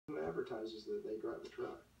advertises that they drive a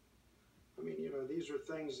truck. I mean, you know, these are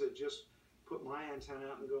things that just put my antenna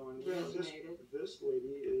out and going, you know, this lady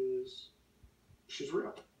is, she's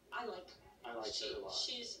real. I like her. I like her a lot.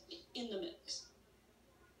 She's in the mix.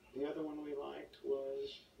 The other one we liked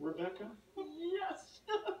was Rebecca. Yes.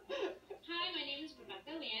 Hi, my name is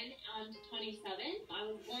Rebecca Lian. I'm 27. I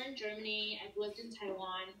was born in Germany. I've lived in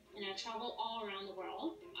Taiwan, and I travel all around the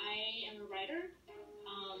world. I am a writer,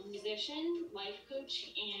 musician, life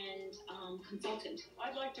coach, and consultant.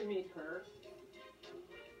 I'd like to meet her.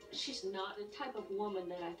 She's not the type of woman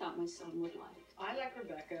that I thought my son would like. I like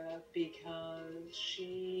Rebecca because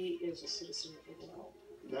she is a citizen of the world.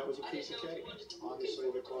 That was a piece of cake.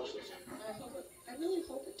 Obviously the closest. I really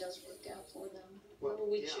hope it does work out for them. Well,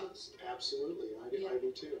 Whoever we yeah, choose. absolutely. I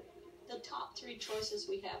do too. The top three choices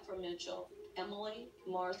we have for Mitchell: Emily,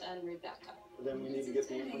 Martha, and Rebecca. Then we need to get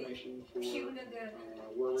the information for where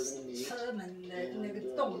we're going to meet. 车门的那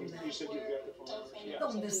个洞的 You said you've got the phone numbers. Yeah.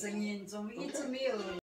 洞的声音中一直没有